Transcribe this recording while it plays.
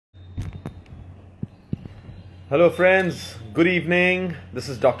Hello friends, good evening. This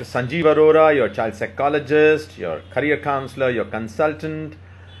is Dr.Sanjeev Arora, your child psychologist, your career counselor, your consultant.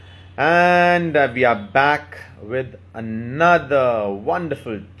 And we are back with another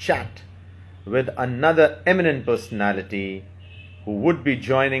wonderful chat with another eminent personality who would be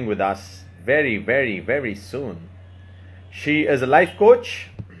joining with us very soon. She is a life coach.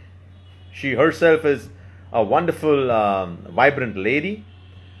 She herself is a wonderful, vibrant lady.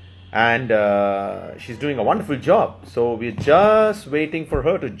 And she's doing a wonderful job. So we're just waiting for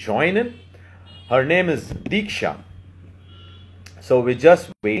her to join in. Her name is Deeksha. So we're just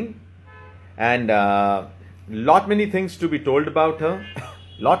waiting. And lot many things to be told about her.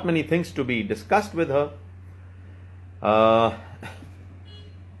 Lot many things to be discussed with her.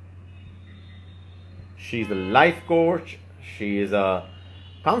 She's a life coach. She is a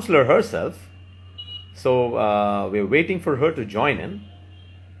counselor herself. So we're waiting for her to join in.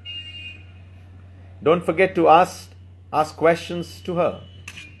 Don't forget to ask questions to her.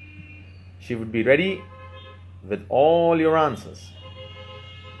 She would be ready with all your answers.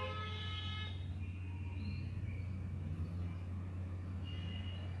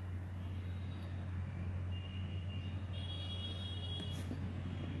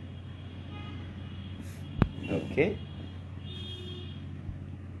 Okay.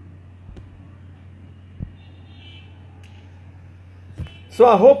 So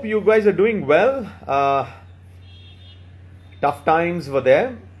I hope you guys are doing well. Tough times were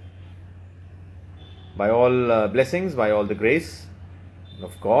there. By all blessings, by all the grace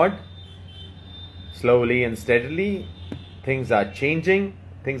of God. Slowly and steadily, things are changing.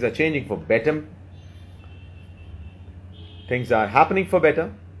 Things are changing for better. Things are happening for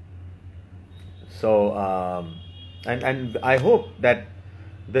better. So, and I hope that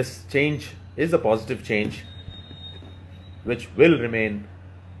this change is a positive change which will remain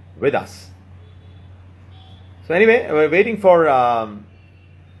with us. So anyway, we're waiting for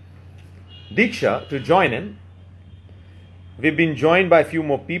Deeksha to join in. We've been joined by a few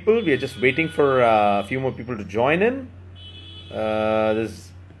more people. We are just waiting for a few more people to join in.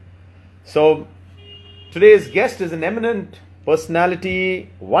 So today's guest is an eminent personality,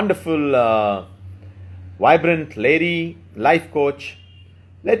 wonderful, vibrant lady, life coach.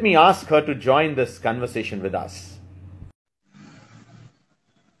 Let me ask her to join this conversation with us.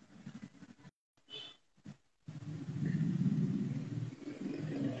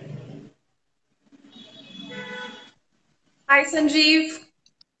 Hi, Sannjiiv.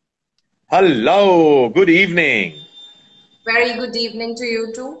 Hello, good evening. Very good evening to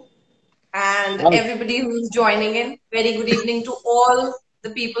you too. And everybody who's joining in. Very good evening to all the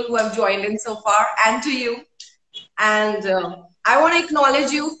people who have joined in so far and to you. And I want to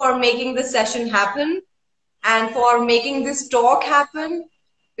acknowledge you for making this session happen and for making this talk happen,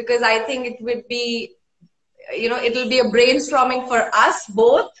 because I think it would be, it'll be a brainstorming for us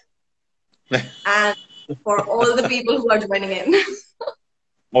both and for all the people who are joining in.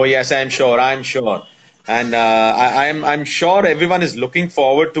 Oh yes, I'm sure. And I'm sure everyone is looking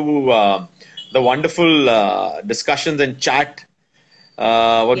forward to the wonderful discussions and chat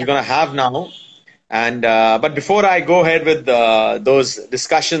what we're going to have now. And but before I go ahead with those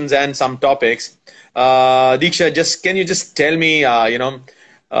discussions and some topics, Deeksha, can you just tell me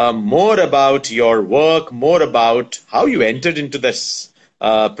more about your work, more about how you entered into this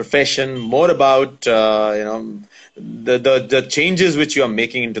profession, more about the changes which you are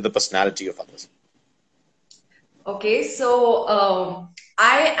making into the personality of others. Okay, so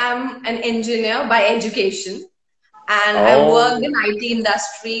I am an engineer by education, and I worked in IT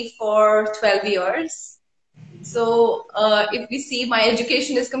industry for 12 years. So if we see, my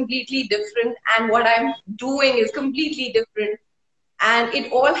education is completely different and what I'm doing is completely different. And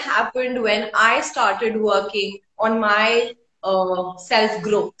it all happened when I started working on my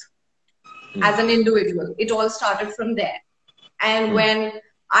self-growth as an individual. It all started from there. And when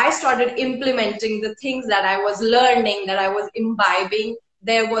I started implementing the things that I was learning, that I was imbibing,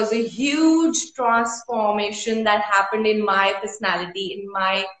 there was a huge transformation that happened in my personality, in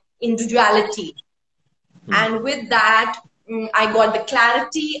my individuality. And with that, I got the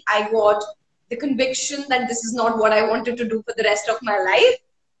clarity, I got the conviction that this is not what I wanted to do for the rest of my life.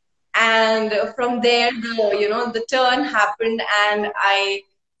 And from there, the turn happened, and I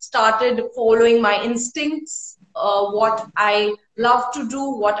started following my instincts, what I love to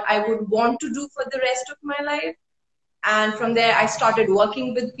do, what I would want to do for the rest of my life. And from there, I started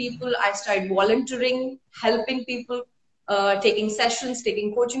working with people. I started volunteering, helping people, taking sessions,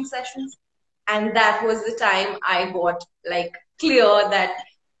 taking coaching sessions. And that was the time I got clear that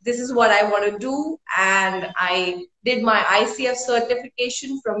this is what I want to do. And I did my ICF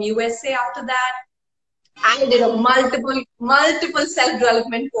certification from USA after that. I did a multiple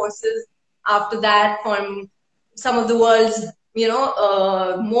self-development courses after that from some of the world's,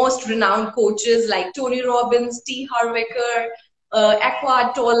 most renowned coaches like Tony Robbins, T. Harv Eker,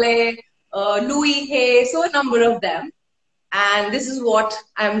 Eckhart Tolle, Louis Hay, so a number of them. And this is what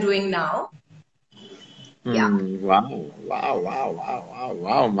I'm doing now. Yeah. Wow.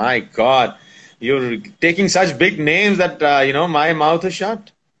 My God. You're taking such big names that, my mouth is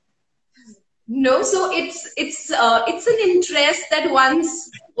shut. No, so it's an interest that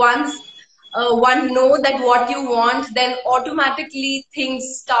once one know that what you want, then automatically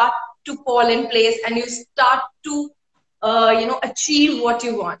things start to fall in place, and you start to achieve what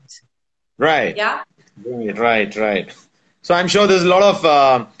you want. Right. Yeah. Right. So I'm sure there's a lot of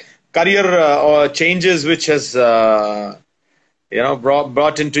career or changes which has brought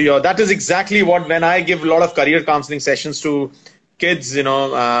into your. That is exactly what, when I give a lot of career counseling sessions to kids,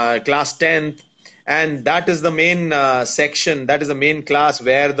 class 10th, and that is the main section, that is the main class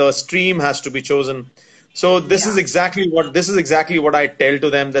where the stream has to be chosen. So this is exactly what I tell to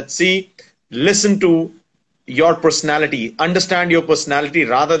them, that see, listen to your personality, understand your personality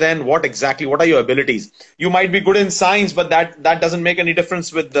rather than what are your abilities. You might be good in science, but that doesn't make any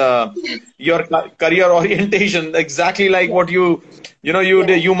difference with your career orientation. Exactly like what you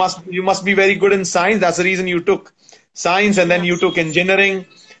must be very good in science. That's the reason you took science, and then you took engineering,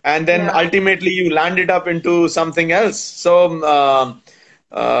 and then ultimately you landed up into something else. So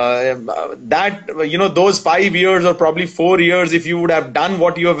those 5 years or probably 4 years, if you would have done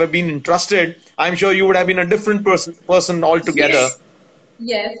what you have been interested, I'm sure you would have been a different person altogether.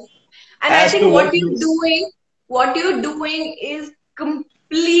 Yes. And I think what you're doing is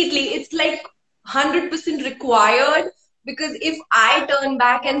completely, it's like 100% required, because if I turn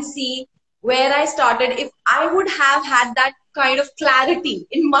back and see where I started, if I would have had that kind of clarity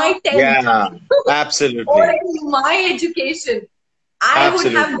in my 10th absolutely, or in my education, I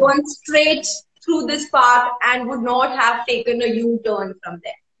would have gone straight through this path and would not have taken a U-turn from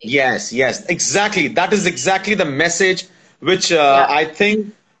there. Yes, exactly. That is exactly the message which I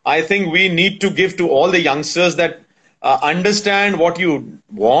think we need to give to all the youngsters, that understand what you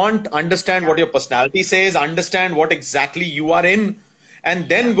want, understand what your personality says, understand what exactly you are in, and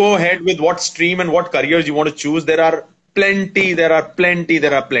then go ahead with what stream and what careers you want to choose. There are plenty.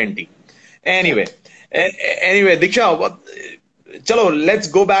 Anyway, Deeksha, chalo, let's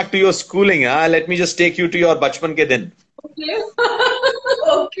go back to your schooling. Let me just take you to your bachpan ke din. Okay.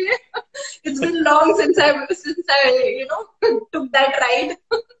 Okay. It's been long since I took that ride.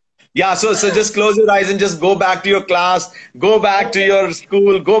 Yeah, so just close your eyes and just go back to your class, go back to your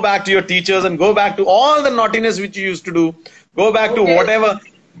school, go back to your teachers, and go back to all the naughtiness which you used to do. Go back to whatever,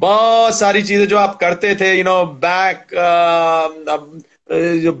 बहुत सारी चीजें जो आप करते थे, back,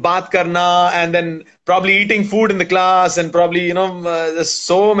 बात करना, and then probably eating food in the class, and probably, there's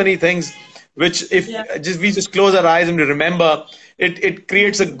so many things which if we just close our eyes and we remember, it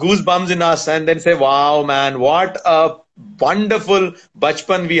creates a goosebumps in us, and then say, wow, man, what a wonderful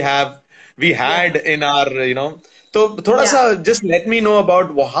bachpan we had in our, So thoda sa, just let me know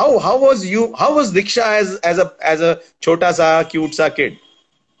about how was Deeksha as a chota sa cute sa kid?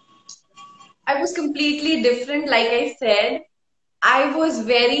 I was completely different. Like I said, I was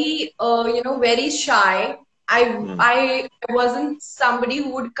very very shy. I wasn't somebody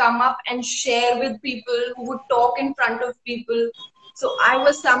who would come up and share with people, who would talk in front of people. So I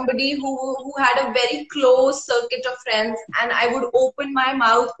was somebody who had a very close circuit of friends, and I would open my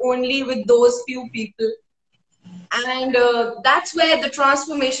mouth only with those few people. And that's where the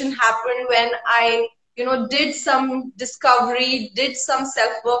transformation happened, when I did some discovery, did some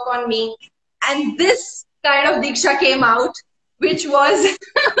self-work on me, and this kind of Deeksha came out, which was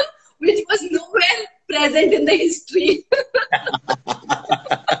which was nowhere present in the history.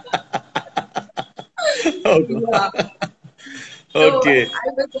 Okay. So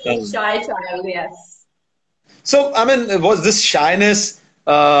I was a shy child, yes. So, I mean, was this shyness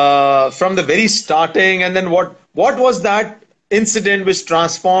from the very starting, and then what was that incident which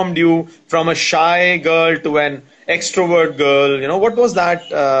transformed you from a shy girl to an extrovert girl? What was that?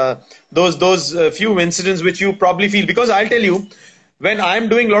 Those few incidents which you probably feel, because I'll tell you, when I'm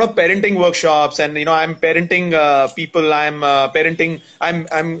doing a lot of parenting workshops, and I'm parenting people,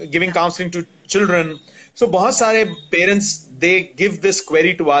 I'm giving counseling to children. So, bahut sare parents, they give this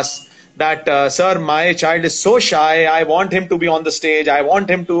query to us that, sir, my child is so shy. I want him to be on the stage. I want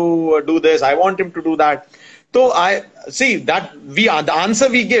him to do this. I want him to do that. So I see that the answer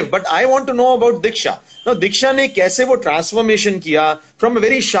we give, but I want to know about Deeksha. Now, Deeksha ne kaise wo transformation kiya from a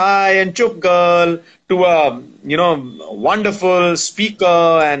very shy and chup girl to a wonderful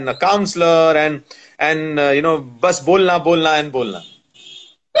speaker and a counselor, and bas bolna and bolna.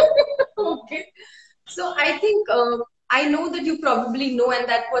 Okay. So I think I know that you probably know, and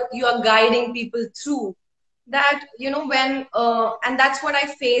that what you are guiding people through. That when and that's what I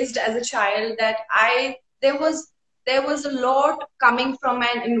faced as a child. That there was a lot coming from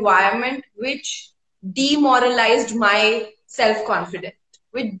an environment which demoralized my self confidence,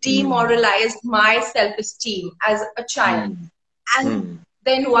 which Mm. demoralized my self esteem as a child, Mm. and Mm.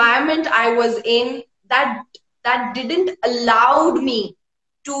 the environment I was in, that didn't allow me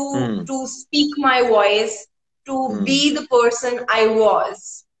Mm. to speak my voice, to Mm. be the person I was.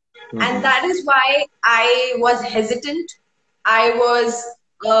 And Mhm. that is why I was hesitant. I was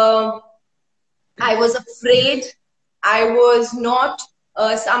uh, I was afraid. I was not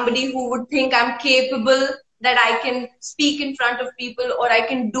somebody who would think I'm capable, that I can speak in front of people, or I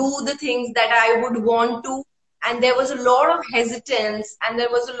can do the things that I would want to. And there was a lot of hesitance, and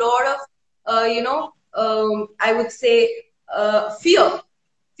there was a lot of, I would say, fear.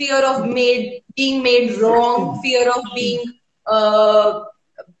 Fear of being made wrong, uh,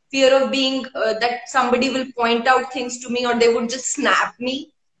 fear of being that somebody will point out things to me, or they would just snap me.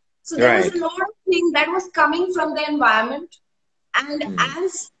 So there was a Right. lot of things that was coming from the environment. And Mm.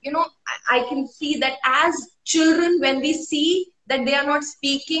 as I can see that as children, when we see that they are not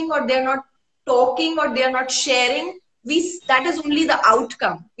speaking, or they are not talking, or they are not sharing, that is only the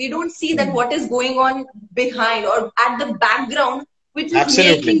outcome. We don't see that Mm. what is going on behind or at the background, which is making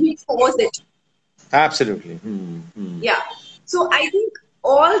Absolutely. me pause it. Absolutely. Mm. Mm. Yeah. So I think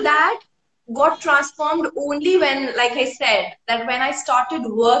all that got transformed only when, like I said, that when I started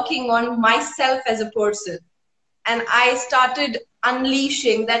working on myself as a person, and I started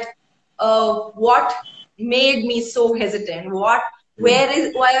unleashing that what made me so hesitant, Mm.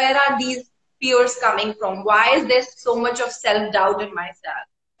 where are these fears coming from? Why is there so much of self-doubt in myself?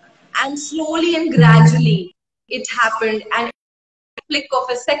 And slowly and gradually it happened, and click of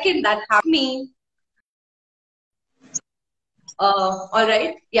a second that happened me. All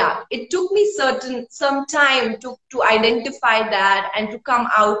right. Yeah. It took me some time to identify that and to come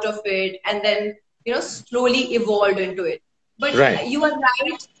out of it, and then, slowly evolved into it. But Right. you are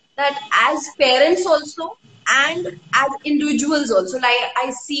right that as parents also, and as individuals also, like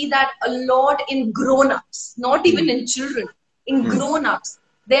I see that a lot in grown-ups, not even Mm. in children, in Mm. grown-ups,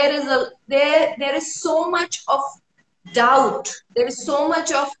 there is so much of doubt. There is so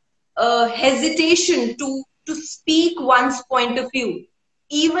much of hesitation to speak one's point of view,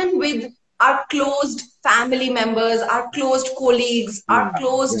 even with our closed family members, our closed colleagues, our Yeah.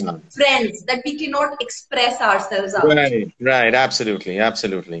 closed Yeah. friends, that we cannot express ourselves out. Right. Right. Absolutely.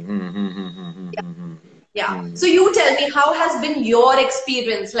 Absolutely. Mm. Mm. Mm. Mm. Mm. Mm. Yeah. Mm. So you tell me, how has been your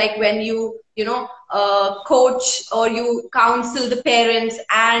experience, like when coach, or you counsel the parents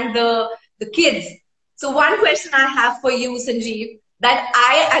and the kids? So one question I have for you, Sanjeev, that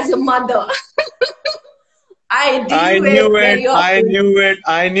I, as a mother, I I deal with knew it. very I often. knew it.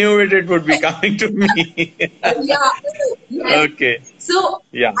 I knew it. It would be coming to me. Yeah. Yes. Okay. So,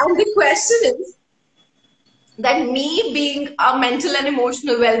 Yeah. and the question is that, me being a mental and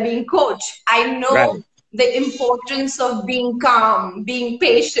emotional well-being coach, I know Right. the importance of being calm, being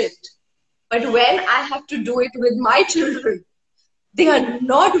patient. But when I have to do it with my children, they are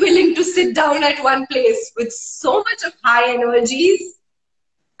not willing to sit down at one place with so much of high energies.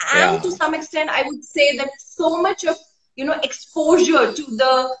 And to Yeah. some extent, I would say that so much of, exposure to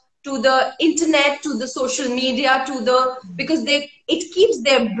the internet, to the social media, because it keeps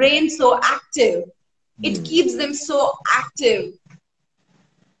their brain so active. It Mm. keeps them so active.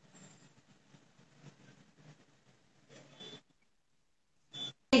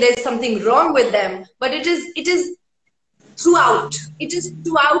 There's something wrong with them, but it is throughout. It is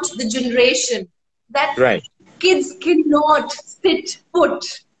throughout the generation that Right. kids cannot sit put.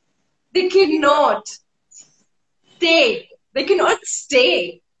 They cannot stay. They cannot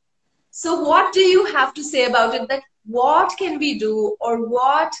stay. So, what do you have to say about it? That what can we do, or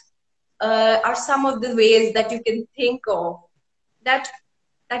what are some of the ways that you can think of that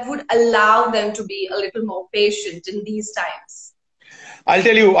that would allow them to be a little more patient in these times? I'll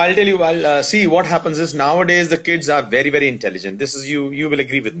tell you. I'll tell you. I'll see what happens is nowadays the kids are very, very intelligent. This is you. You will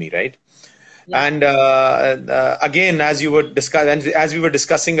agree with me, right? Yeah. And again, as we were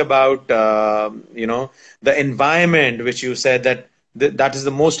discussing about the environment, which you said that that is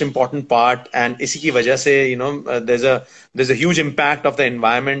the most important part, and इसी की वजह से there's a huge impact of the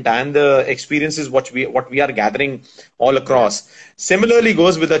environment and the experiences what we are gathering all Yeah. across. Similarly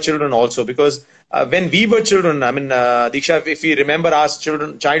goes with the children also, because when we were children, I mean, Deeksha, if we remember our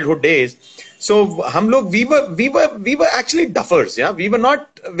childhood days, so हम लोग we were actually duffers, yeah. We were not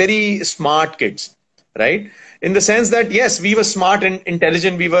very smart kids. right? In the sense that yes, we were smart and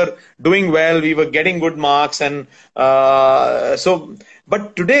intelligent, we were doing well, we were getting good marks, and so.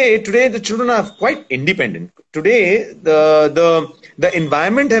 But today the children are quite independent. Today, the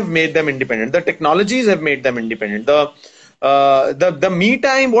environment have made them independent. The technologies have made them independent. The me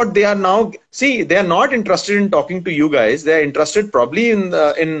time, what they are now, see, they are not interested in talking to you guys. They are interested probably in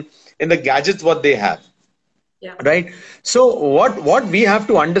the gadgets what they have. Yeah. Right. So what we have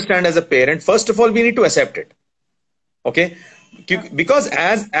to understand as a parent, first of all, we need to accept it. Okay. Because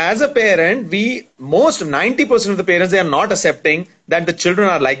as a parent, most 90% of the parents, they are not accepting that the children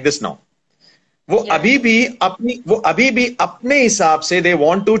are like this now. वो अभी भी अपने हिसाब से they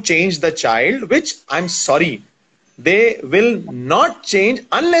want to change the child, which I'm sorry, they will not change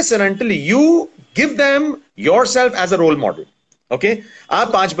unless and until you give them yourself as a role model. Okay,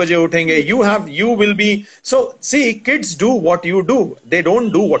 आप 5 बजे उठेंगे, you will be, so see, kids do what you do, they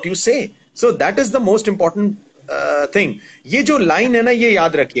don't do what you say. So that is the most important thing. ये जो line है ना, ये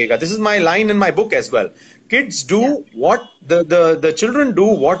याद रखिएगा. This is my line in my book as well. Kids do what the children do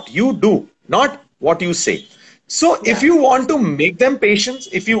what you do, not what you say. So if you want to make them patience,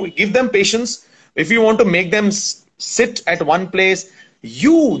 if you give them patience, if you want to make them sit at one place,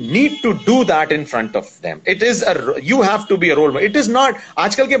 you need to do that in front of them. It is you have to be a role model. It is not,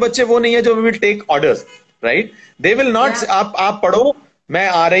 आजकल के बच्चे वो नहीं है जो will take orders, right? They will not say, आप पढ़ो, मैं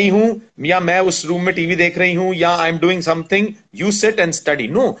आ रही हूँ, या मैं उस रूम में टीवी देख रही हूँ, या I'm doing something, you sit and study.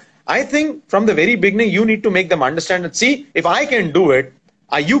 No, I think from the very beginning you need to make them understand that, see, if I can do it,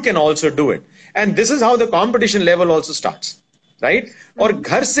 you can also do it. And this is how the competition level also starts, right? और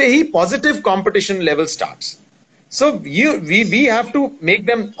घर से ही positive competition level starts. So we have to make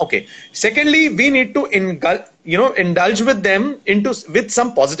them okay. Secondly, we need to indulge with them with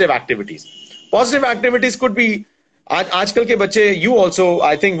some positive activities. Positive activities could be, आजकल के बच्चे, you also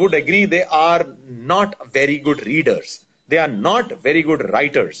I think would agree, they are not very good readers. They are not very good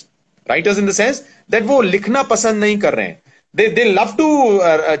writers. Writers in the sense that वो लिखना पसंद नहीं कर रहे हैं. They love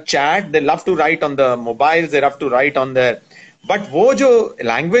to chat, they love to write on the mobiles, they love to write on their, but वो जो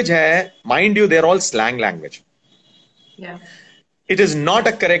language है, mind you, they're all slang language. Yeah. It is not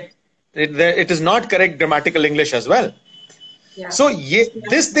a correct, it is not correct grammatical English as well. Yeah. So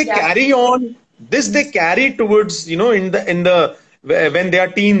this they carry on, this they carry towards, in the when they are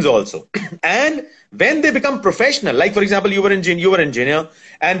teens also. And when they become professional, like for example, you were engineer,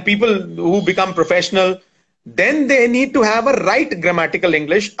 and people who become professional, then they need to have a right grammatical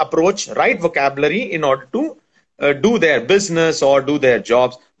English approach, right vocabulary in order to do their business or do their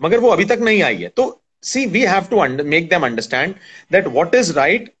jobs. मगर वो अभी तक नहीं आई है. तो see, we have to make them understand that what is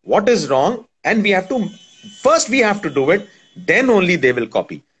right, what is wrong, and we have to do it, then only they will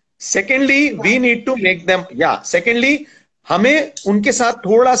copy. Secondly, we need to make them, secondly, हमें उनके साथ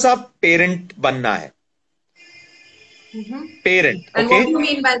थोड़ा सा parent बनना है. Parent, okay? And what do you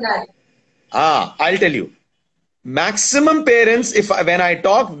mean by that? I'll tell you. Maximum parents, when I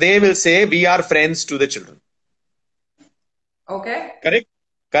talk, they will say we are friends to the children. Okay.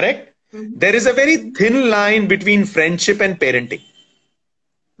 Correct? There is a very thin line between friendship and parenting.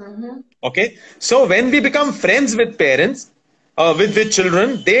 Okay, so when we become friends with parents, with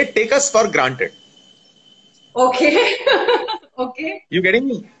children, they take us for granted. Okay. Okay. You getting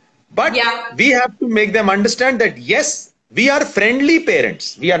me? But we have to make them understand that yes, we are friendly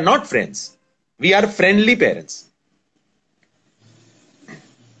parents. We are not friends. We are friendly parents.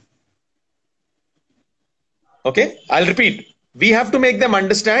 Okay, I'll repeat. We have to make them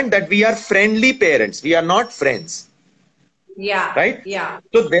understand that we are friendly parents. We are not friends. Yeah. Right? Yeah.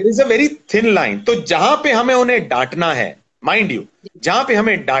 So there is a very thin line. तो जहां पे हमें उन्हें डांटना है, mind you, जहां पे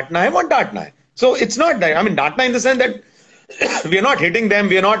हमें डांटना है, वो डांटना है. So it's not that, I mean, डांटना in the sense that we are not hitting them,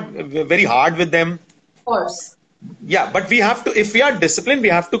 we are not very hard with them. Of course. Yeah, but we have to, if we are disciplined, we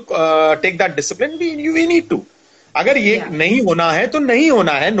have to take that discipline. We need to. अगर ये नहीं होना है तो नहीं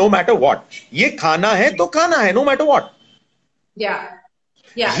होना है, no matter what. ये खाना है तो खाना है, no matter what. Yeah.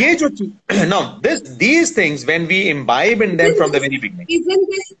 Yeah. ये जो now these things, when we imbibe in them from the very beginning. Isn't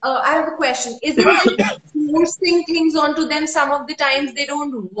this? I have a question. Isn't this forcing things onto them? Some of the times they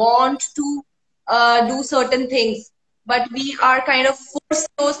don't want to do certain things, but we are kind of forcing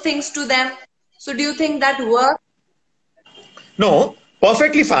those things to them. So do you think that works? No,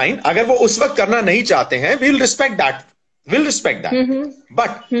 perfectly fine. अगर वो उस वक्त करना नहीं चाहते हैं, we'll respect that. We'll respect that.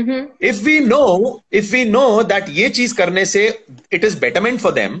 But if we know that ये चीज करने से it is betterment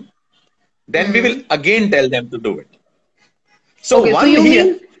for them, then we will again tell them to do it. So okay, one so you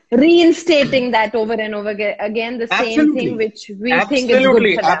mean reinstating that over and over again, the same thing which we think is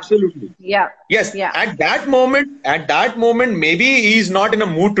good for them. Absolutely. Yeah. Yes. Yeah. At that moment, maybe he's not in a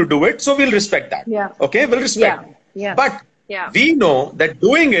mood to do it. So we'll respect that. Yeah. Okay. We'll respect. Yeah. But yeah. we know that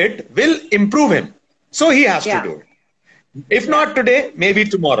doing it will improve him. So he has to do it. If not today, maybe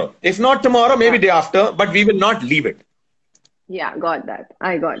tomorrow. If not tomorrow, maybe day after, but we will not leave it. Yeah. Got that.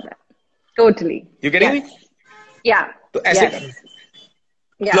 I got that. Totally. You getting me? Yeah. So,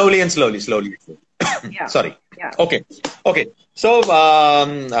 slowly. Yeah. Sorry. Yeah. Okay. So,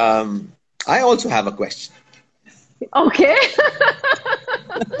 I also have a question. Okay.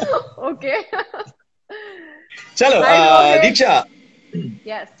 Okay. Chalo, Deeksha.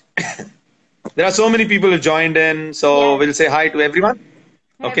 Yes. There are so many people who joined in, so we'll say hi to everyone.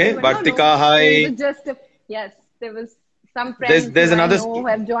 Okay, Vartika, hi. Yes, there was some friends there's another who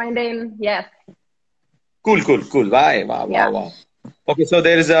have joined in. Yes. Cool. Wow. Okay, so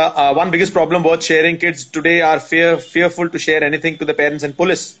there is a one biggest problem about sharing. Kids today are fearful to share anything to the parents and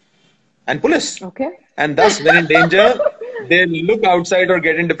police. Okay. And thus, when in danger, they look outside or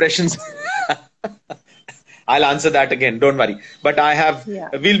get in depressions. I'll answer that again. Don't worry. But I have.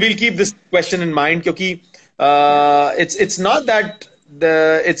 We'll keep this question in mind, because it's not that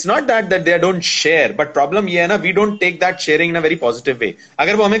they don't share, but problem ये है ना, we don't take that sharing in a very positive way.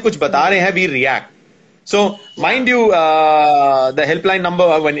 अगर वो हमें कुछ बता रहे हैं, we react. So mind you, the helpline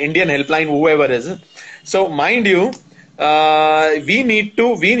number, when Indian helpline, whoever is. So mind you, we need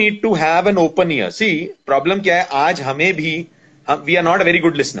to have an open ear. See, problem क्या है? आज हमें भी we are not a very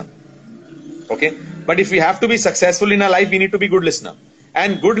good listener. Okay, but if we have to be successful in our life, we need to be good listener.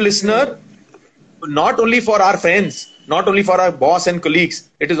 And good listener, not only for our friends, not only for our boss and colleagues,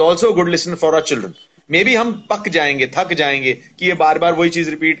 it is also a good listener for our children. Maybe हम पक जाएंगे, थक जाएंगे कि ये बार-बार वही चीज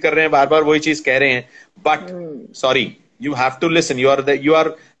रिपीट कर रहे हैं, बार-बार वही चीज कह रहे हैं. But sorry, you have to listen. You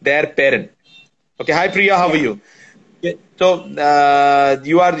are their parent. Okay, hi Priya, how are you? So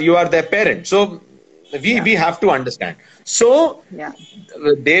you are their parent. So we have to understand. So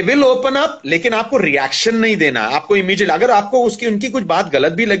they will open up, लेकिन आपको reaction नहीं देना. आपको immediate, अगर आपको उनकी कुछ बात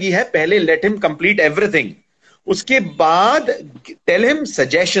गलत भी लगी है, पहले let him complete everything. उसके बाद tell him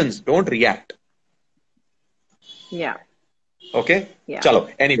suggestions. Don't react. Yeah. Okay. Yeah. Chalo.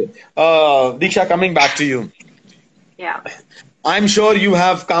 Anyway, Deeksha, coming back to you. Yeah. I'm sure you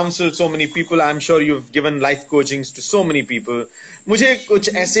have counseled so many people. I'm sure you've given life coachings to so many people. मुझे कुछ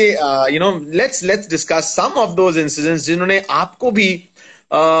ऐसे, let's discuss some of those incidents जिन्होंने आपको भी,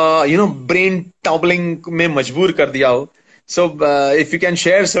 brain tumbling में मजबूर कर दिया हो. So if you can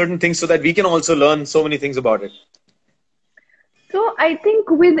share certain things so that we can also learn so many things about it. So I think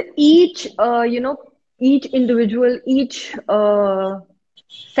with each, each individual, each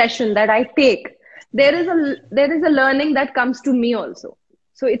session that I take, there is a learning that comes to me also.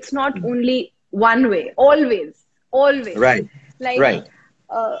 So it's not only one way, always. Right. Like,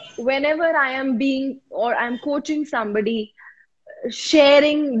 whenever I am I'm coaching somebody,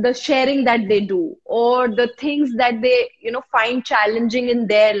 sharing that they do, or the things that they, find challenging in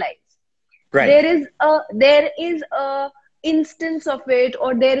their lives. Right. There is a instance of it,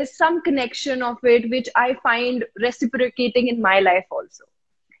 or there is some connection of it, which I find reciprocating in my life also.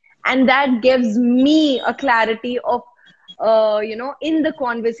 And that gives me a clarity of, in the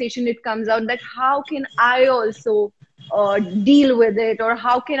conversation, it comes out that how can I also deal with it, or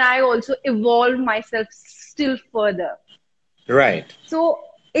how can I also evolve myself still further. Right. So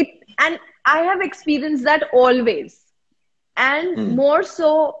and I have experienced that always. And more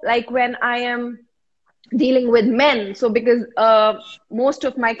so like when I am dealing with men. So because most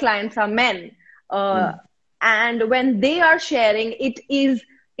of my clients are men. And when they are sharing, it is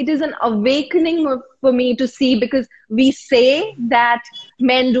an awakening for me to see, because we say that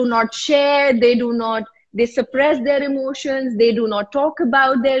men do not share, they suppress their emotions, they do not talk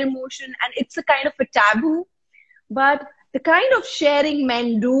about their emotion, and it's a kind of a taboo. But the kind of sharing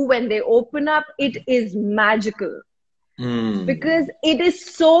men do when they open up, it is magical. Because it is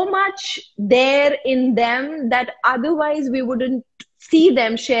so much there in them that otherwise we wouldn't see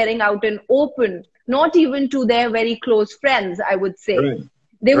them sharing out in open, not even to their very close friends, I would say. Right.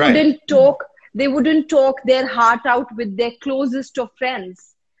 They wouldn't talk their heart out with their closest of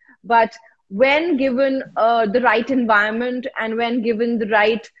friends. But when given the right environment, and when given the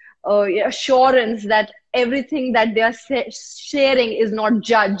right assurance that everything that they are sharing is not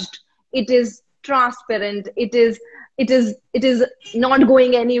judged, it is transparent, it is not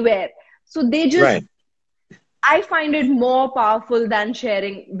going anywhere. So they just, right. I find it more powerful than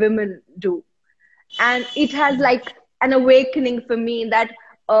sharing women do. And it has like an awakening for me that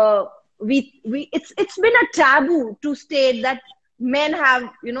it's been a taboo to state that men have,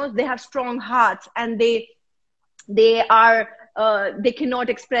 they have strong hearts, and they are, they cannot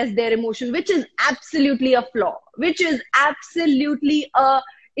express their emotion, which is absolutely a flaw, which is absolutely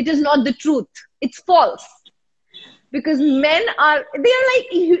it is not the truth. It's false. Because men are, they are like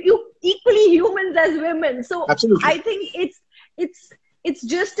equally humans as women. So Absolutely. I think it's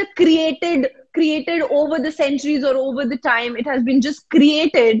just a created over the centuries or over the time. It has been just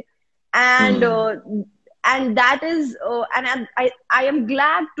created, and that is, and I am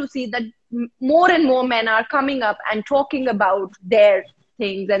glad to see that more and more men are coming up and talking about their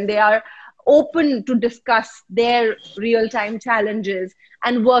things, and they are open to discuss their real-time challenges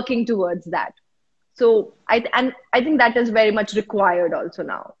and working towards that. So I think that is very much required also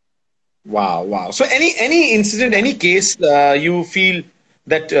now. Wow. So any incident, any case you feel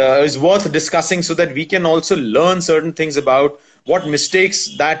that is worth discussing, so that we can also learn certain things about what mistakes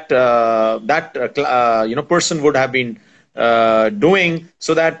that person would have been doing,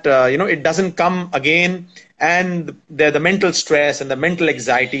 so that it doesn't come again, and the mental stress and the mental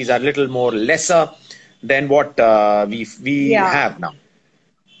anxieties are a little more lesser than what we have now.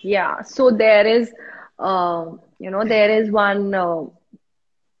 Yeah. So there is, there is one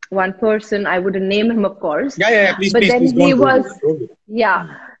person, I wouldn't name him, of course. Yeah. Please, but please, then please he don't was, do it.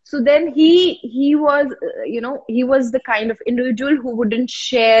 yeah. So then he was, he was the kind of individual who wouldn't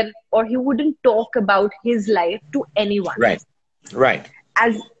share, or he wouldn't talk about his life to anyone. Right.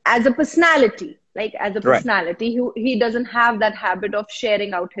 As a personality, like as a personality, right. he doesn't have that habit of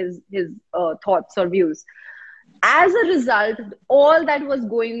sharing out his thoughts or views. As a result, all that was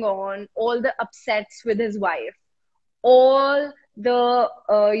going on, all the upsets with his wife, all the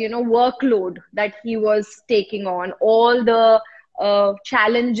workload that he was taking on, all the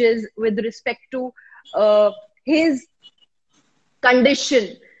challenges with respect to his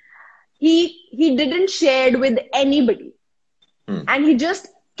condition, he didn't share with anybody, and he just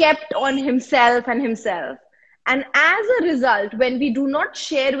kept on himself. And as a result, when we do not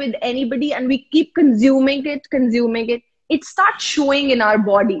share with anybody and we keep consuming it, it starts showing in our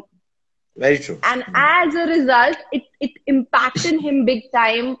body. Very true. And as a result, it impacted him big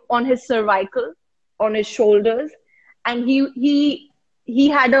time on his cervical, on his shoulders, and he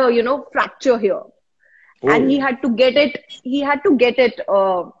had a fracture here. Ooh. And he had to get it. He had to get it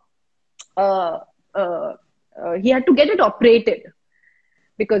operated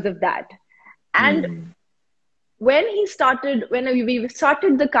because of that. And when we started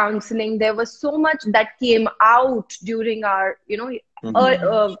the counseling, there was so much that came out during our,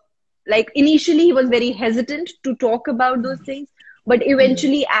 like initially he was very hesitant to talk about those things, but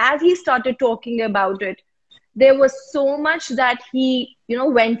eventually as he started talking about it, there was so much that he,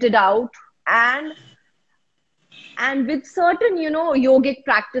 vented out, and with certain, yogic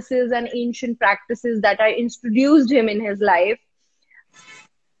practices and ancient practices that I introduced him in his life,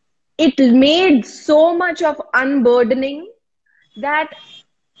 it made so much of unburdening that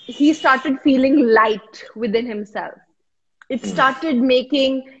he started feeling light within himself. It started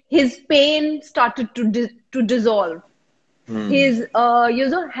making his pain started to dissolve. His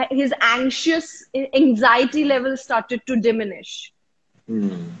his anxiety levels started to diminish.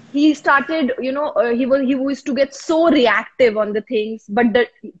 He started, he used to get so reactive on the things, but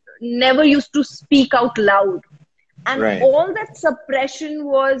never used to speak out loud. And all that suppression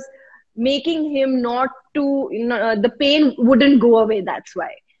was making him not to, the pain wouldn't go away, that's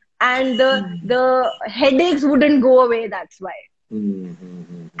why. And the headaches wouldn't go away, that's why.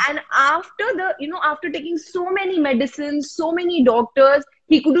 And after taking so many medicines, so many doctors,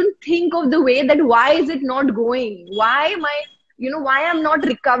 he couldn't think of the way that why is it not going? Why am I, why I'm not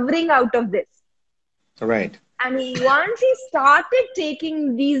recovering out of this? Right. And once he started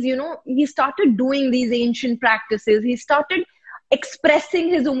taking these, he started doing these ancient practices. He started expressing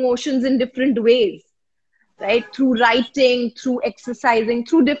his emotions in different ways, right? Through writing, through exercising,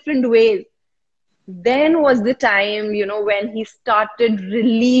 through different ways. Then was the time, when he started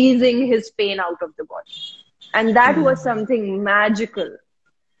releasing his pain out of the body. And that was something magical.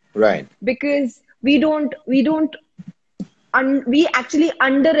 Right. Because we actually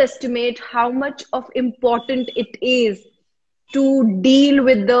underestimate how much of important it is to deal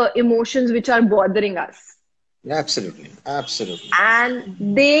with the emotions which are bothering us. Absolutely. And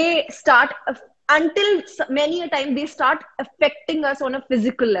they start, until many a time, they start affecting us on a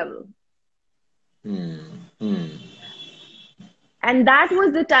physical level. And that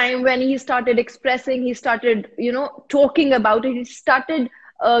was the time when he started expressing, he started, talking about it. He started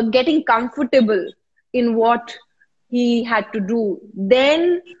getting comfortable in what he had to do.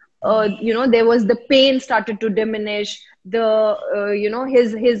 Then, there was the pain started to diminish.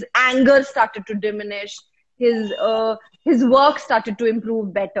 His anger started to diminish. his work started to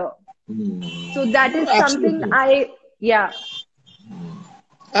improve better. So that is something yeah.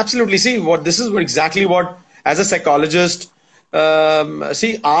 Absolutely. See, this is exactly what, as a psychologist,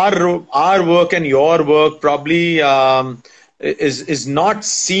 see, our work and your work probably is not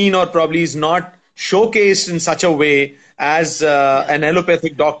seen, or probably is not showcased in such a way as an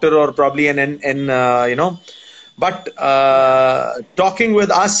allopathic doctor, or probably but talking with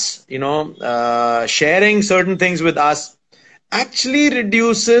us, sharing certain things with us actually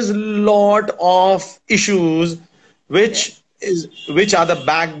reduces a lot of issues which are the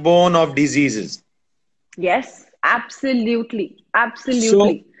backbone of diseases. Yes, absolutely.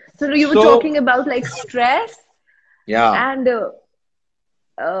 Absolutely. So you were talking about like stress. Yeah. And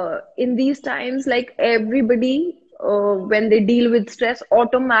in these times, like everybody, when they deal with stress,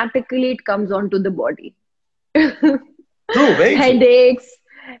 automatically it comes onto the body. True, very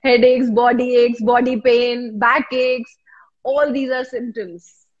Headaches, body aches, body pain, back aches, all these are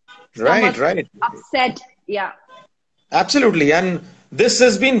symptoms. Right, Upset, yeah. Absolutely. And this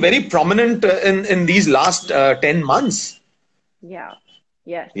has been very prominent in these last 10 months. Yeah.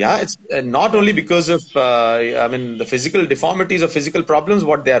 Yes. Yeah, it's not only because of, the physical deformities or physical problems,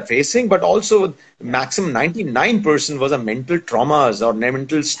 what they are facing, but also maximum 99% was a mental traumas or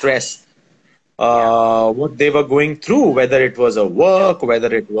mental stress. What they were going through, whether it was a work,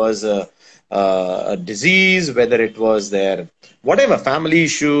 whether it was a disease, whether it was their whatever family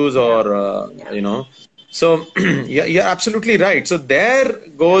issues, or so you're absolutely right. So there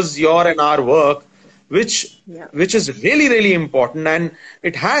goes your and our work, which is really, really important, and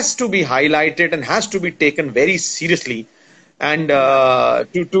it has to be highlighted and has to be taken very seriously, and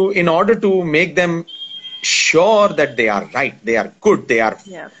in order to make them sure that they are right, they are good, they are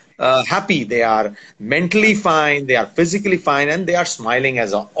happy, they are mentally fine, they are physically fine, and they are smiling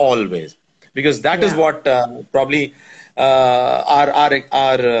as always, because that is what probably our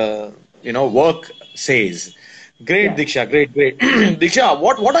work says. Great, Deeksha, great. Deeksha,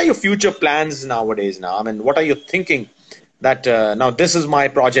 what are your future plans nowadays now? I mean, what are you thinking that now this is my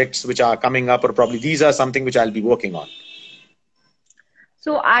projects which are coming up, or probably these are something which I'll be working on?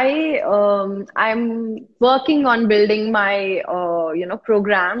 So I'm working on building my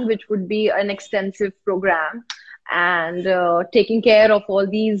program, which would be an extensive program, and taking care of all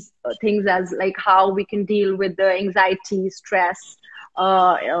these things, as like how we can deal with the anxiety, stress,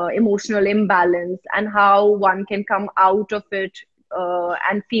 emotional imbalance, and how one can come out of it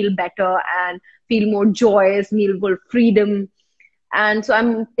and feel better and feel more joyous, feel more freedom. And so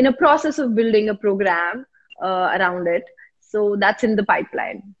I'm in a process of building a program around it. So that's in the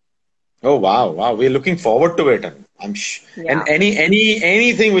pipeline. Oh wow! We're looking forward to it. And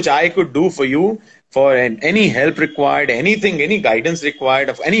anything which I could do for you, for any help required, anything, any guidance required,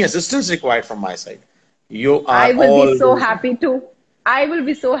 of any assistance required from my side, you are. I will be so happy to. I will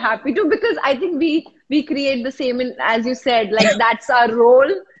be so happy to, because I think we create the same, as you said, like that's our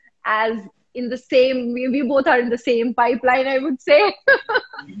role, as in the same, we both are in the same pipeline, I would say.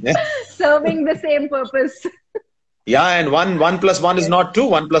 Serving the same purpose. Yeah, and one plus one is not 2.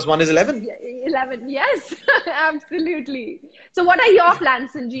 1 plus 1 is 11. 11, yes, absolutely. So what are your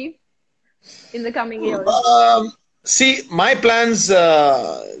plans, Sannjiiv, in the coming years? See, my plans,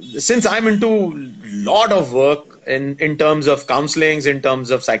 since I'm into lot of work in terms of counselings, in terms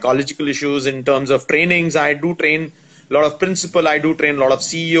of psychological issues, in terms of trainings, I do train a lot of principal, I do train a lot of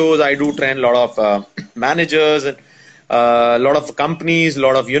CEOs, I do train a lot of managers, and a lot of companies, a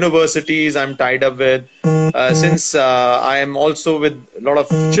lot of universities I'm tied up with. Since I am also with a lot of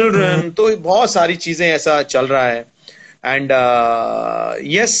children, तो बहुत सारी चीजें ऐसा चल रहा है. And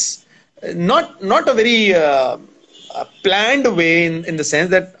yes, not a very planned way, in the sense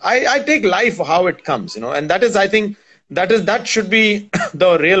that I take life how it comes, and that is, I think, that should be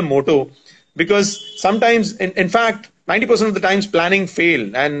the real motto, because sometimes, in fact, 90% of the times planning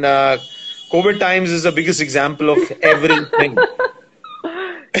fail, and COVID times is the biggest example of everything.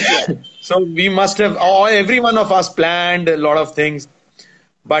 So we must have, every one of us planned a lot of things,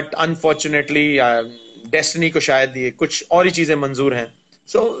 but unfortunately, destiny ko shayad ye kuch aur hi cheezein manzoor hain.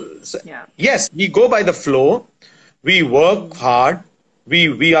 So yes, we go by the flow. We work hard.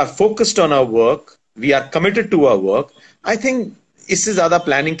 We are focused on our work. We are committed to our work. I think इससे ज़्यादा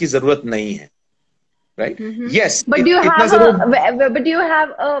planning की ज़रूरत नहीं है, right? Yes. But do you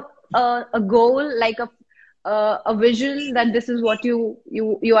have a goal, like a vision, that this is what you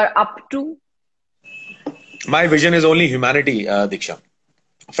are up to? My vision is only humanity, Deeksha.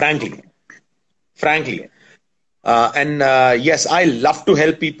 Frankly. Yes, I love to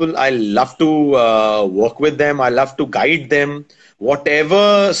help people. I love to work with them. I love to guide them.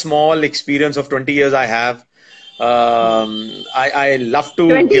 Whatever small experience of 20 years I have, I love to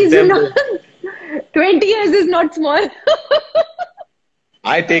 20 give is them. not, 20 years is not small.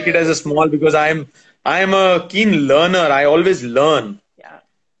 I take it as a small because I'm a keen learner. I always learn. Yeah.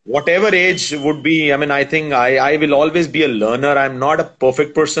 Whatever age would be, I mean, I think I will always be a learner. I'm not a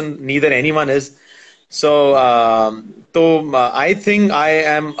perfect person, neither anyone is. So, I think I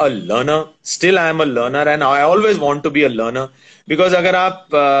am a learner. Still, I am a learner, and I always want to be a learner because अगर आप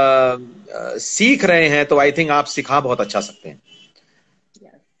सीख रहे हैं, तो I think आप सिखा बहुत अच्छा सकते हैं.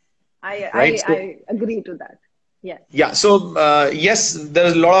 Yes. Right? So, I agree to that. Yes. yeah. So, yes,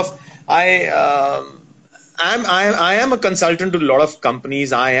 there's a lot of I am a consultant to a lot of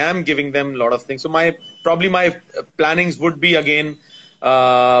companies. I am giving them a lot of things. So probably my plannings would be again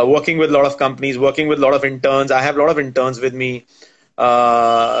working with a lot of companies, working with a lot of interns. I have a lot of interns with me,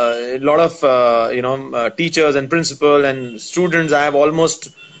 a lot of teachers and principal and students. I have almost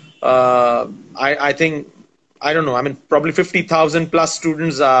I think I don't know. I mean, probably 50,000 plus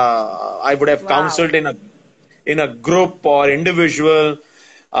students. I would have Wow. counseled in a group or individual.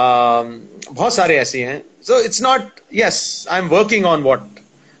 बहुत सारे ऐसे हैं. So it's not, yes, I'm working on what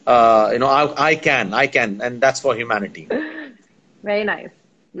I can, and that's for humanity. Very nice.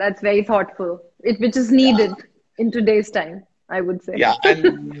 That's very thoughtful. Which is needed in today's time, I would say. Yeah,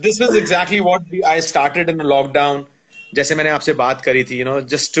 and this was exactly what I started in the lockdown. जैसे मैंने आपसे बात करी थी,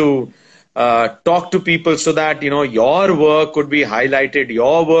 just to talk to people so that your work could be highlighted,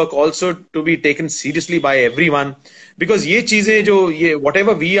 your work also to be taken seriously by everyone, because ये चीजें जो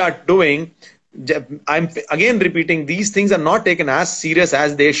whatever we are doing, I'm again repeating, these things are not taken as serious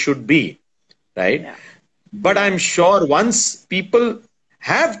as they should be, right? Yeah. But I'm sure once people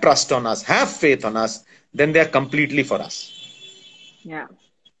have trust on us, have faith on us, then they're completely for us. Yeah.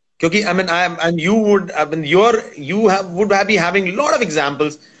 क्योंकि and you would would be having a lot of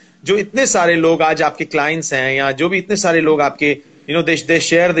examples. जो इतने सारे लोग आज आपके clients हैं, या जो भी इतने सारे लोग आपके they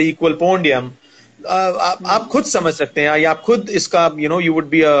share the equal podium. आप खुद समझ सकते हैं, या आप खुद इसका you would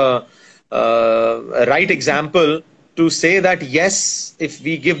be a right example to say that yes, if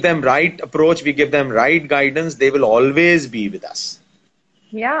we give them right approach, we give them right guidance, they will always be with us.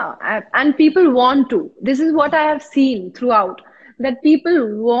 Yeah, and people want to. This is what I have seen throughout, that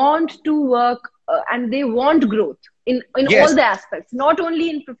people want to work and they want growth in Yes. all the aspects, not only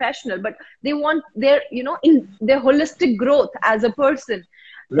in professional, but they want their in their holistic growth as a person.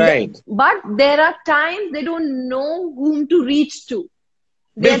 Right. But there are times they don't know whom to reach to.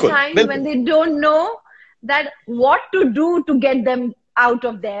 There are times when they don't know that what to do to get them out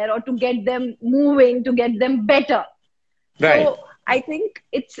of there, or to get them moving, to get them better. Right. So I think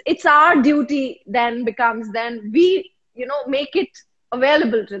it's our duty then becomes, then we make it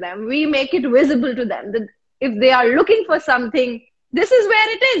available to them. We make it visible to them that if they are looking for something, this is where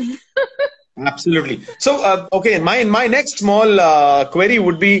it is. Absolutely. So, okay, my next small query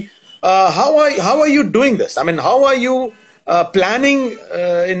would be, how are you doing this? I mean, how are you planning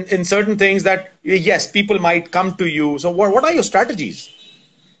in certain things that, yes, people might come to you. So what are your strategies?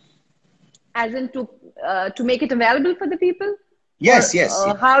 As in to make it available for the people? Yes, or, yes.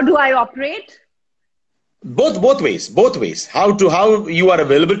 How do I operate? Both ways. How you are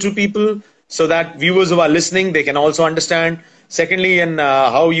available to people so that viewers who are listening, they can also understand. Secondly, and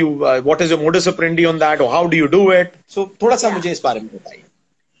how you, what is your modus operandi on that, or how do you do it? So, थोड़ा सा मुझे इस बारे में बताइए.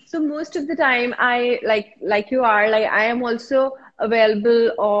 So most of the time, I I am also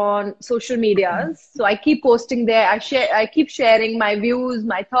available on social medias. So I keep posting there. I keep sharing my views,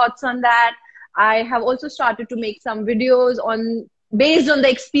 my thoughts on that. I have also started to make some videos based on the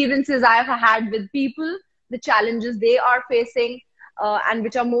experiences I have had with people, the challenges they are facing, and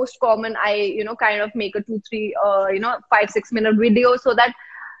which are most common. I kind of make a 2, 3, 5, 6 minute video so that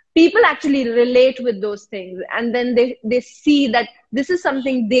people actually relate with those things, and then they see that this is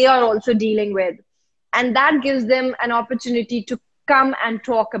something they are also dealing with, and that gives them an opportunity to come and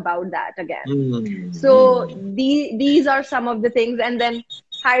talk about that again. Mm-hmm. So these are some of the things. And then,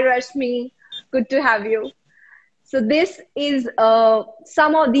 hi Rashmi, good to have you. So this is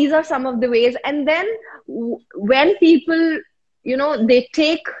these are some of the ways. And then when people they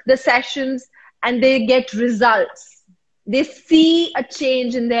take the sessions and they get results, they see a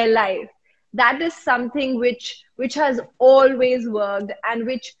change in their life, that is something which has always worked, and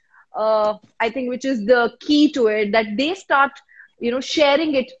which I think which is the key to it, that they start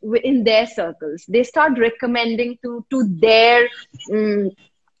sharing it in their circles. They start recommending to their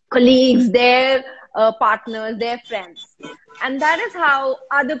colleagues, their partners, their friends, and that is how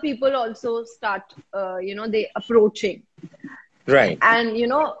other people also start they approaching. Right. And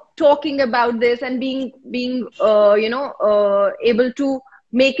talking about this and being able to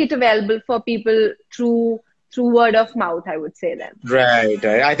make it available for people through through word of mouth, I would say then. Right.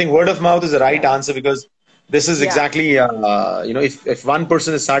 I think word of mouth is the right answer, because this is exactly, if one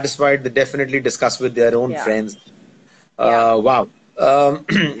person is satisfied, they definitely discuss with their own friends. Wow.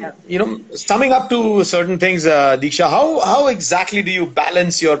 Summing up to certain things, Deeksha, how exactly do you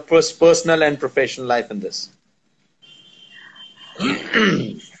balance your personal and professional life in this?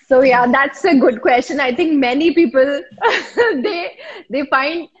 So yeah, that's a good question. I think many people they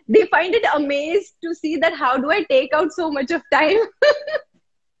find it amazed to see that how do I take out so much of time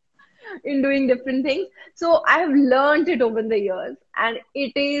in doing different things. So I have learned it over the years, and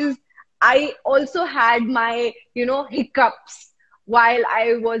I also had my hiccups while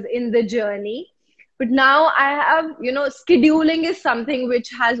I was in the journey, but now I have scheduling is something which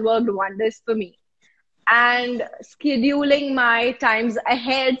has worked wonders for me. And scheduling my times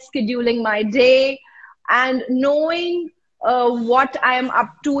ahead, scheduling my day, and knowing what I am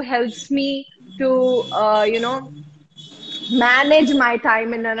up to helps me to, manage my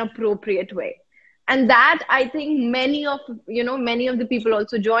time in an appropriate way. And that, I think, many of the people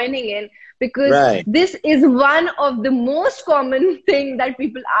also joining in, because this is one of the most common thing that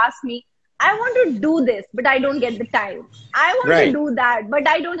people ask me. I want to do this, but I don't get the time. I want to do that, but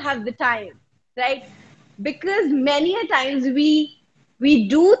I don't have the time, right? Because many a times we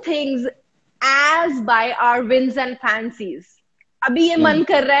do things as by our whims and fancies. अभी ये मन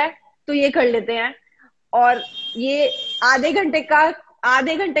कर रहा है तो ये कर लेते हैं, और ये आधे घंटे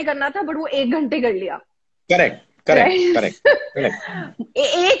करना था बट वो 1 घंटे कर लिया. करेक्ट.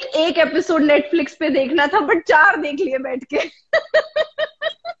 एक एपिसोड नेटफ्लिक्स पे देखना था बट 4 देख लिए बैठ के.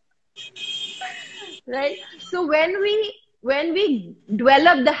 Right? So when we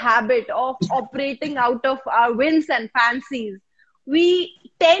develop the habit of operating out of our whims and fancies, we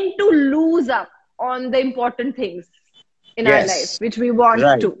tend to lose up on the important things in our life, which we want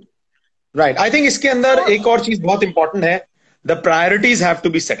to. Right. I think इसके अंदर एक और चीज बहुत important है. The priorities have to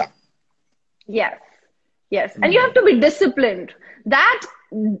be set up. Yes. And you have to be disciplined. That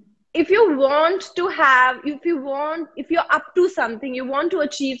if you're up to something, you want to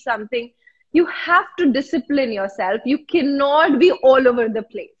achieve something, you have to discipline yourself. You cannot be all over the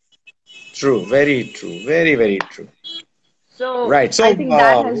place. True. Very true. Very, very true. So I think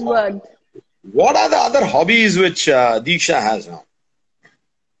that has worked. What are the other hobbies which Deeksha has now?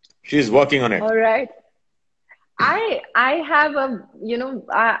 She's working on it. All right. I have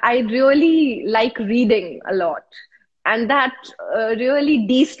I really like reading a lot, and that really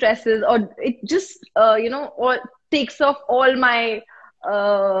de-stresses, or it just or takes off all my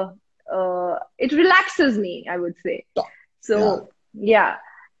it relaxes me, I would say. So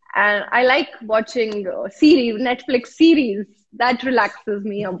and I like watching Netflix series. That relaxes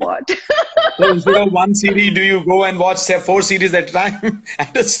me a lot. So instead of one series, do you go and watch 4 series at a time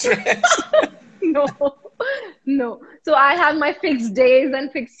at a stress? No. So I have my fixed days and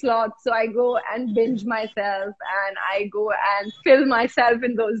fixed slots. So I go and binge myself, and I go and fill myself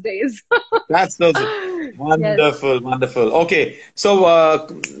in those days. That's so wonderful. Yes. Wonderful. Okay. So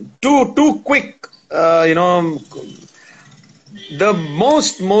two quick, the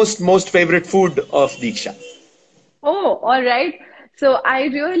most favorite food of Deeksha. Oh, all right. So I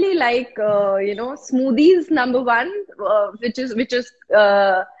really like, smoothies, number one, which is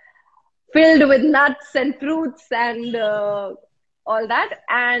filled with nuts and fruits and all that.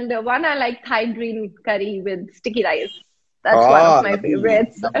 And one, I like Thai green curry with sticky rice. That's one of my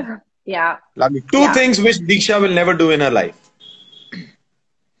favorites. Yeah. Lovely. Two things which Deeksha will never do in her life.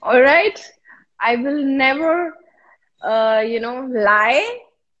 All right. I will never, lie.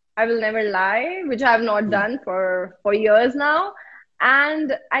 I will never lie, which I have not done for years now.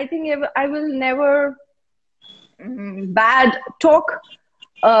 And I think I will never talk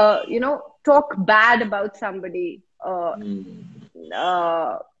bad about somebody on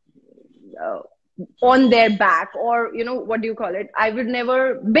their back, or what do you call it? I would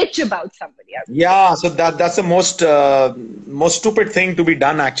never bitch about somebody. Yeah, so that's the most stupid thing to be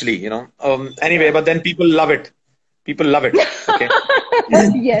done, actually. Anyway, but then people love it. People love it. Okay.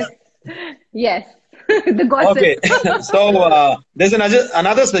 Yes. The gossip. Okay. So there's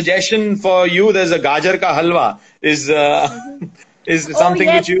another suggestion for you. There's a gajar ka halwa. Is something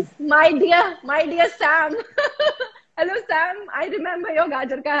which you... My dear Sam. Hello, Sam. I remember your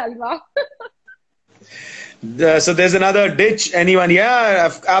gajar ka halwa. So there's another ditch. Anyone? Yeah,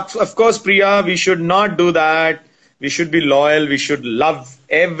 of course, Priya. We should not do that. We should be loyal. We should love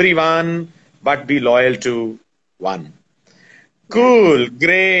everyone, but be loyal to one. Cool.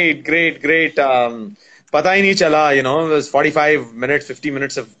 Great. Pata hi nahi chala, it was 45 minutes, 50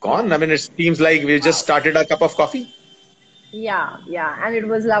 minutes have gone. I mean, it seems like we just started a cup of coffee. Yeah, yeah. And it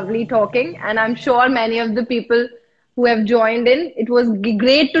was lovely talking. And I'm sure many of the people who have joined in, it was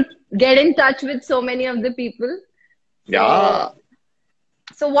great to get in touch with so many of the people. Yeah. So,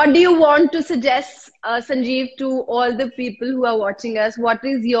 so what do you want to suggest, Sanjeev, to all the people who are watching us? What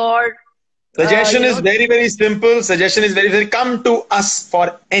is your, Suggestion you is know, very, very simple. Suggestion is very, very come to us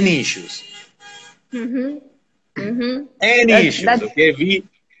for any issues. mm-hmm, mm-hmm. Any issues, That's okay?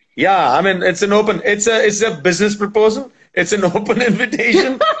 Yeah, I mean, it's a business proposal. It's an open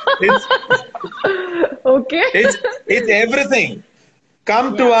invitation. It's, okay. it's, it's everything.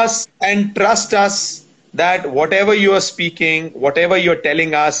 Come to Yeah. us and trust us that whatever you are speaking, whatever you're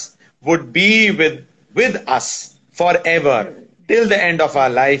telling us would be with us forever till the end of our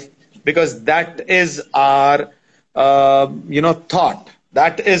life, because that is our, thought.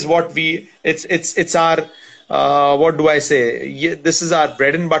 That is what it's our, what do I say? This is our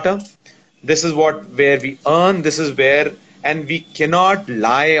bread and butter. This is where we earn. This is where, and we cannot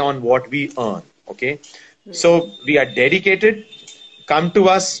lie on what we earn. Okay. So we are dedicated. Come to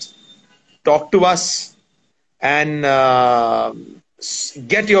us, talk to us, and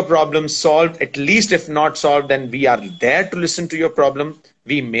get your problems solved. At least if not solved, then we are there to listen to your problem.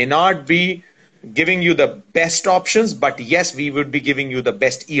 We may not be giving you the best options, but yes, we would be giving you the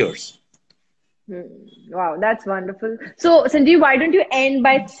best ears. Wow, that's wonderful. So, Sanjeev, why don't you end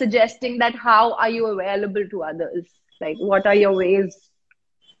by suggesting that how are you available to others? Like, what are your ways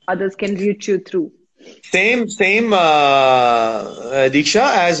others can reach you through? Same,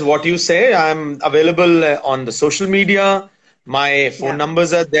 Deeksha, as what you say. I'm available on the social media. My phone Yeah.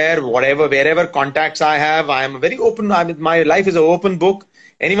 numbers are there. Wherever contacts I have, I am very open. I mean, my life is an open book.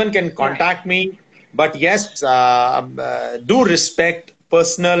 Anyone can Yeah. contact me. But yes, do respect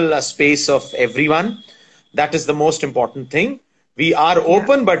personal space of everyone. That is the most important thing. We are Yeah.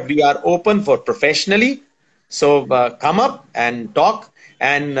 open, but we are open for professionally. So come up and talk,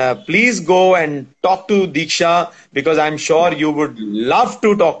 and please go and talk to Deeksha, because I'm sure you would love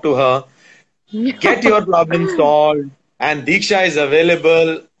to talk to her. Get your problem solved, and Deeksha is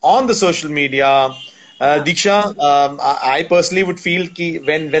available on the social media. Yeah. Deeksha, I personally would feel कि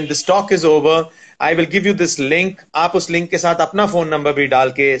when this talk is over, I will give you this link. आप उस link के साथ अपना phone number भी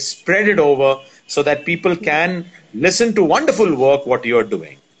डाल के spread it over so that people can listen to wonderful work what you're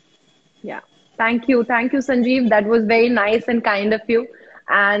doing. Yeah. Thank you. Thank you, Sanjeev. That was very nice and kind of you.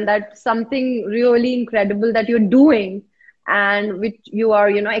 And that's something really incredible that you're doing, and which you are,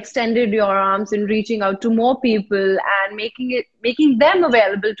 extended your arms in reaching out to more people and making them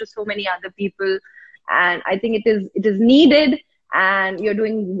available to so many other people. And I think it is needed, and you're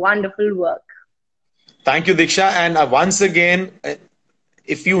doing wonderful work. Thank you, Diksha. And once again,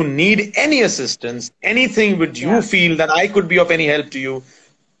 if you need any assistance, anything which you Yeah. feel that I could be of any help to you,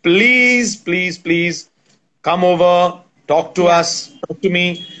 please, please, please come over, talk to Yeah. us, talk to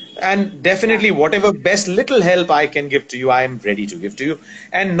me. And Yeah. definitely, whatever best little help I can give to you, I am ready to give to you.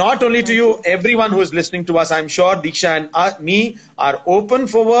 And not only to Thank you, you. everyone who is listening to us, I'm sure Diksha and me are open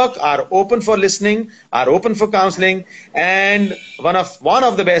for work, are open for listening, are open for counseling. And one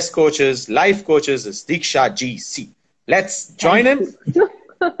of the best coaches, life coaches, is Deeksha GC. Let's join Thank him. you.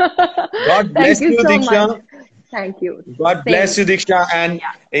 God Thank bless you you, so much. Diksha. Thank you. God Same. bless you, Diksha, and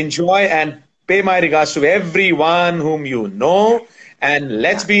Yeah. enjoy and pay my regards to everyone whom you know. And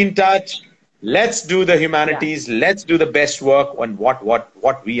let's Yeah. be in touch. Let's do the Yeah. humanities. Let's do the best work on what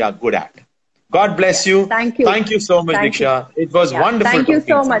we are good at. God bless Yes. you. Thank you. Thank you so much, Thank you. Diksha. It was Yeah. wonderful Thank you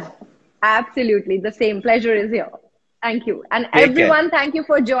talking so to much. you. Absolutely. The same pleasure is here. Thank you. And Take care. everyone, thank you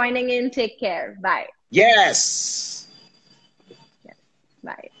for joining in. Take care. Bye. Yes. Yes.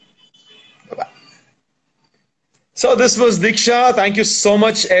 Bye. Bye-bye. So this was Diksha. Thank you so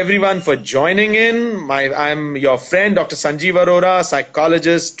much, everyone, for joining in. I'm your friend, Dr.Sanjeev Arora,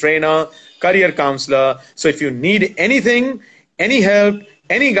 psychologist, trainer, career counselor. So if you need anything, any help,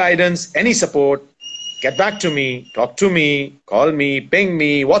 any guidance, any support, get back to me, talk to me, call me, ping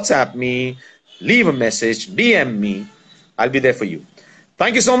me, WhatsApp me, leave a message, DM me. I'll be there for you.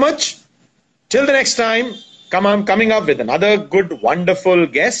 Thank you so much. Till the next time, I'm coming up with another good, wonderful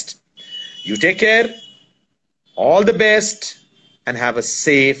guest. You take care. All the best and have a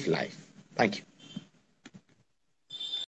safe life. Thank you.